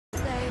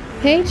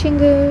Hey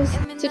Chingus!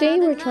 Today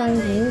we're trying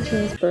New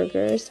Jeans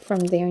burgers from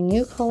their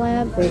new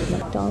collab with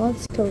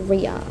McDonald's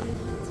Korea.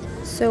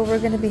 So we're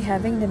gonna be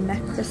having the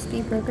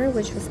McCrispy burger,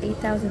 which was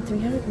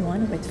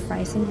 8,301 with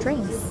fries and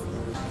drinks.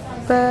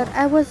 But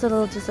I was a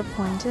little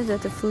disappointed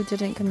that the food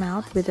didn't come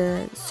out with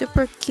a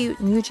super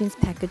cute New Jeans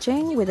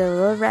packaging with a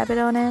little rabbit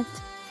on it.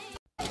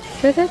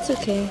 But that's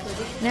okay.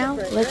 Now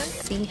let's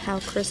see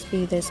how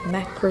crispy this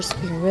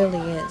McCrispy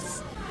really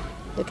is.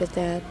 Look at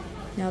that.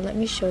 Now let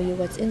me show you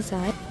what's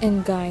inside.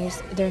 And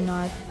guys, they're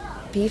not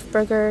beef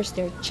burgers,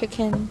 they're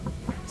chicken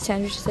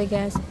sandwiches, I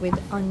guess, with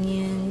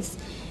onions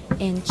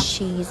and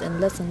cheese and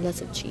lots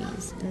of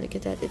cheese. And look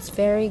at that, it's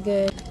very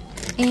good.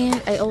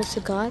 And I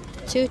also got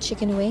 2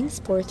 chicken wings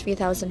for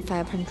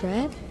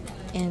 3,500,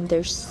 and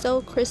they're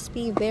so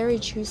crispy, very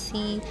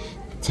juicy,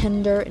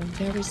 tender, and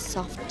very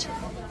soft.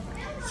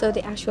 So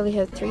they actually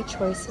have 3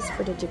 choices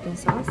for the dipping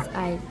sauce.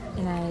 I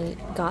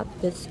got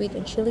the sweet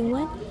and chili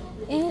one,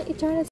 and it turned out